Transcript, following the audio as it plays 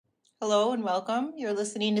Hello and welcome. You're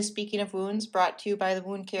listening to Speaking of Wounds, brought to you by the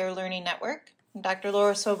Wound Care Learning Network. I'm Dr.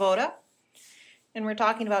 Laura Svoboda, and we're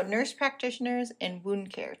talking about nurse practitioners and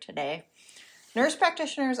wound care today. Nurse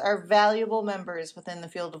practitioners are valuable members within the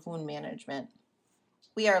field of wound management.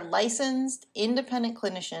 We are licensed, independent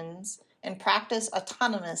clinicians and practice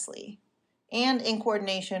autonomously and in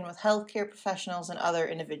coordination with healthcare professionals and other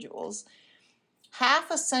individuals.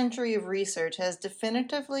 Half a century of research has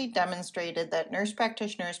definitively demonstrated that nurse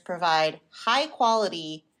practitioners provide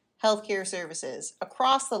high-quality healthcare services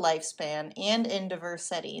across the lifespan and in diverse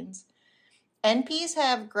settings. NPs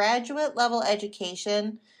have graduate-level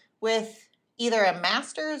education with either a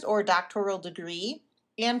master's or doctoral degree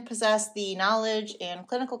and possess the knowledge and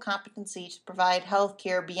clinical competency to provide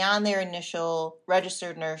healthcare beyond their initial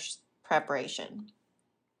registered nurse preparation.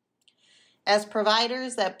 As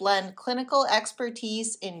providers that blend clinical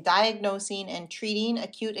expertise in diagnosing and treating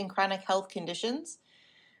acute and chronic health conditions,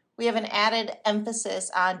 we have an added emphasis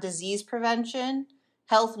on disease prevention,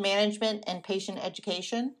 health management, and patient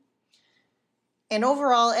education. And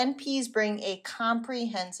overall, NPs bring a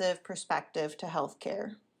comprehensive perspective to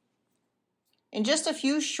healthcare. In just a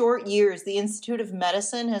few short years, the Institute of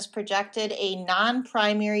Medicine has projected a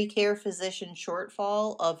non-primary care physician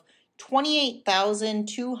shortfall of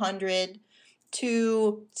 28,200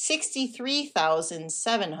 to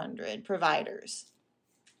 63,700 providers,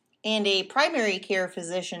 and a primary care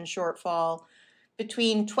physician shortfall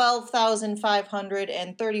between 12,500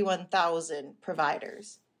 and 31,000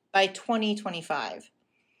 providers by 2025.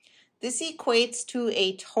 This equates to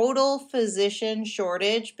a total physician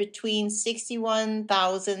shortage between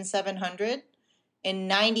 61,700 and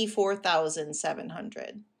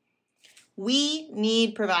 94,700. We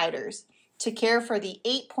need providers to care for the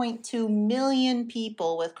 8.2 million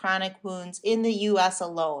people with chronic wounds in the U.S.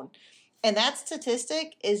 alone, and that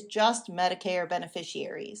statistic is just Medicare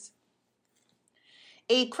beneficiaries.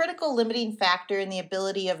 A critical limiting factor in the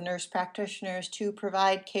ability of nurse practitioners to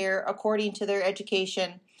provide care according to their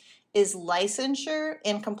education is licensure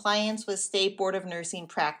and compliance with State Board of Nursing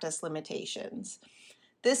practice limitations.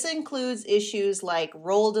 This includes issues like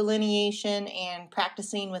role delineation and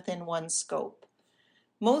practicing within one's scope.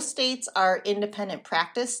 Most states are independent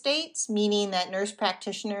practice states, meaning that nurse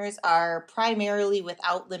practitioners are primarily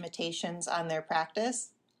without limitations on their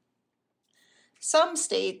practice. Some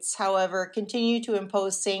states, however, continue to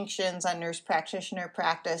impose sanctions on nurse practitioner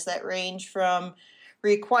practice that range from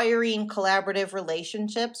requiring collaborative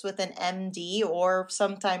relationships with an MD or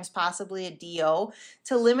sometimes possibly a DO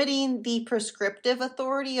to limiting the prescriptive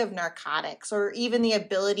authority of narcotics or even the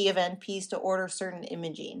ability of NPs to order certain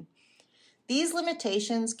imaging. These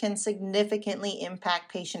limitations can significantly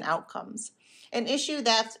impact patient outcomes, an issue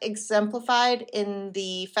that's exemplified in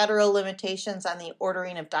the federal limitations on the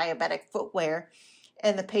ordering of diabetic footwear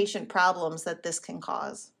and the patient problems that this can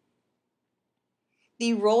cause.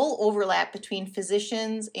 The role overlap between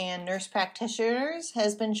physicians and nurse practitioners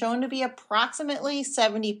has been shown to be approximately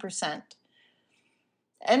 70%.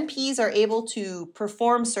 NPs are able to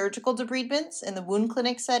perform surgical debridements in the wound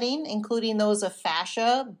clinic setting, including those of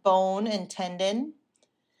fascia, bone, and tendon.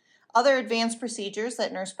 Other advanced procedures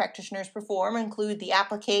that nurse practitioners perform include the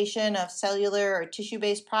application of cellular or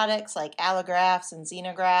tissue-based products like allografts and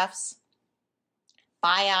xenografts,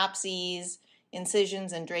 biopsies,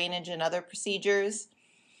 incisions and drainage, and other procedures.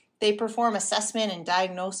 They perform assessment and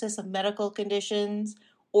diagnosis of medical conditions,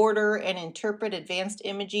 order and interpret advanced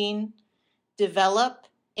imaging, develop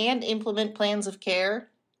and implement plans of care,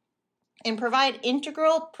 and provide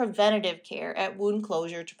integral preventative care at wound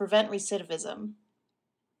closure to prevent recidivism.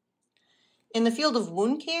 In the field of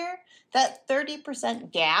wound care, that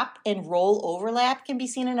 30% gap and role overlap can be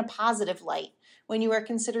seen in a positive light when you are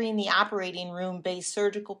considering the operating room-based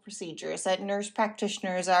surgical procedures that nurse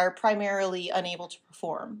practitioners are primarily unable to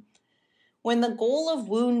perform. When the goal of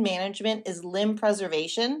wound management is limb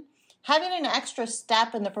preservation, having an extra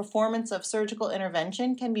step in the performance of surgical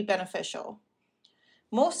intervention can be beneficial.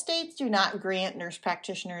 Most states do not grant nurse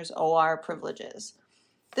practitioners OR privileges.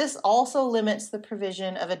 This also limits the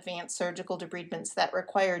provision of advanced surgical debridements that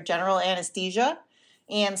require general anesthesia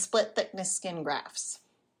and split-thickness skin grafts.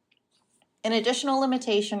 An additional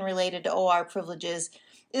limitation related to OR privileges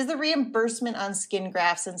is the reimbursement on skin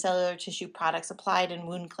grafts and cellular tissue products applied in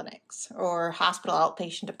wound clinics or hospital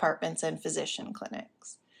outpatient departments and physician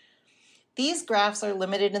clinics. These grafts are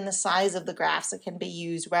limited in the size of the grafts that can be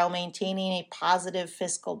used while maintaining a positive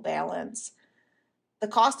fiscal balance. The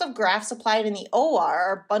cost of grafts applied in the OR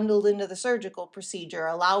are bundled into the surgical procedure,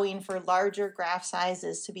 allowing for larger graft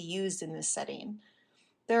sizes to be used in this setting.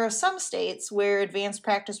 There are some states where advanced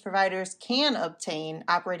practice providers can obtain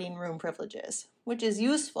operating room privileges. which is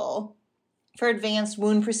useful for advanced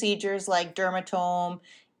wound procedures like dermatome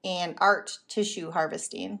and ART tissue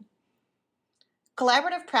harvesting.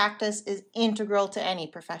 Collaborative practice is integral to any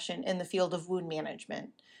profession in the field of wound management.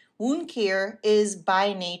 Wound care is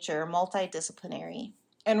by nature multidisciplinary,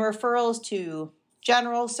 and referrals to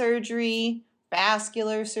general surgery,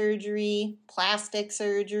 vascular surgery, plastic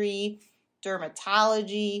surgery,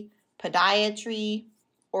 dermatology, podiatry,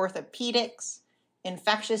 orthopedics,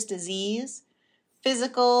 infectious disease,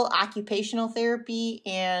 physical, occupational therapy,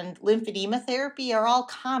 and lymphedema therapy are all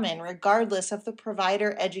common regardless of the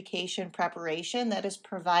provider education preparation that is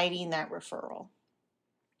providing that referral.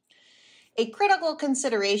 A critical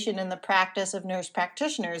consideration in the practice of nurse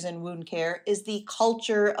practitioners in wound care is the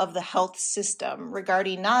culture of the health system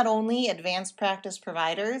regarding not only advanced practice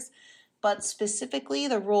providers, but specifically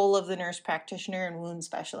the role of the nurse practitioner and wound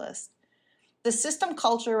specialist. The system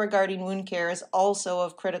culture regarding wound care is also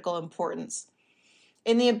of critical importance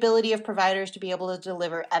in the ability of providers to be able to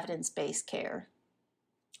deliver evidence-based care.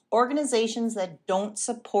 Organizations that don't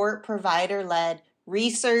support provider-led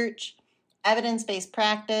research, evidence-based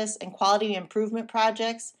practice, and quality improvement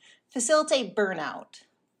projects facilitate burnout.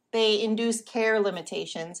 They induce care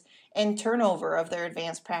limitations and turnover of their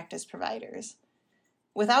advanced practice providers.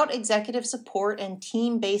 Without executive support and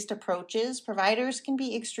team-based approaches, providers can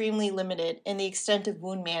be extremely limited in the extent of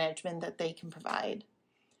wound management that they can provide.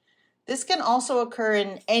 This can also occur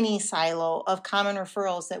in any silo of common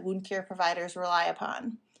referrals that wound care providers rely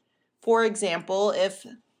upon. For example, if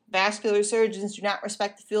vascular surgeons do not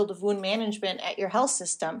respect the field of wound management at your health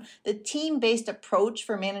system, the team-based approach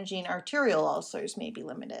for managing arterial ulcers may be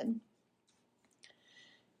limited.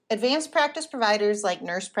 Advanced practice providers like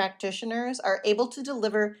nurse practitioners are able to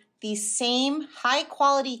deliver the same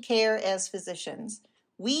high-quality care as physicians.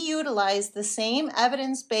 We utilize the same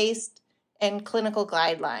evidence-based and clinical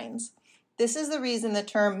guidelines. This is the reason the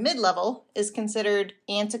term mid-level is considered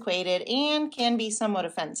antiquated and can be somewhat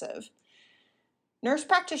offensive. Nurse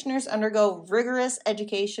practitioners undergo rigorous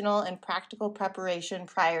educational and practical preparation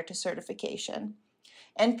prior to certification.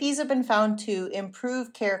 NPs have been found to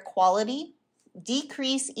improve care quality,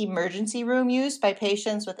 decrease emergency room use by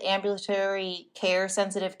patients with ambulatory care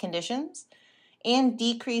sensitive conditions, and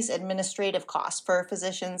decrease administrative costs for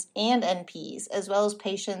physicians and NPs, as well as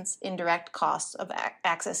patients' indirect costs of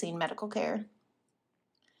accessing medical care.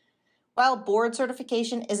 While board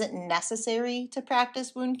certification isn't necessary to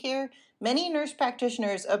practice wound care, many nurse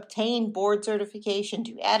practitioners obtain board certification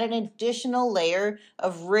to add an additional layer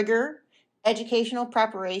of rigor, educational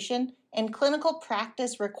preparation, and clinical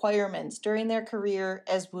practice requirements during their career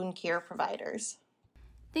as wound care providers.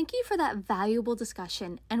 Thank you for that valuable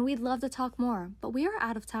discussion, and we'd love to talk more, but we are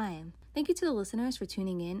out of time. Thank you to the listeners for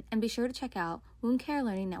tuning in, and be sure to check out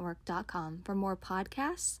woundcarelearningnetwork.com for more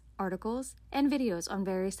podcasts, articles, and videos on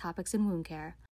various topics in wound care.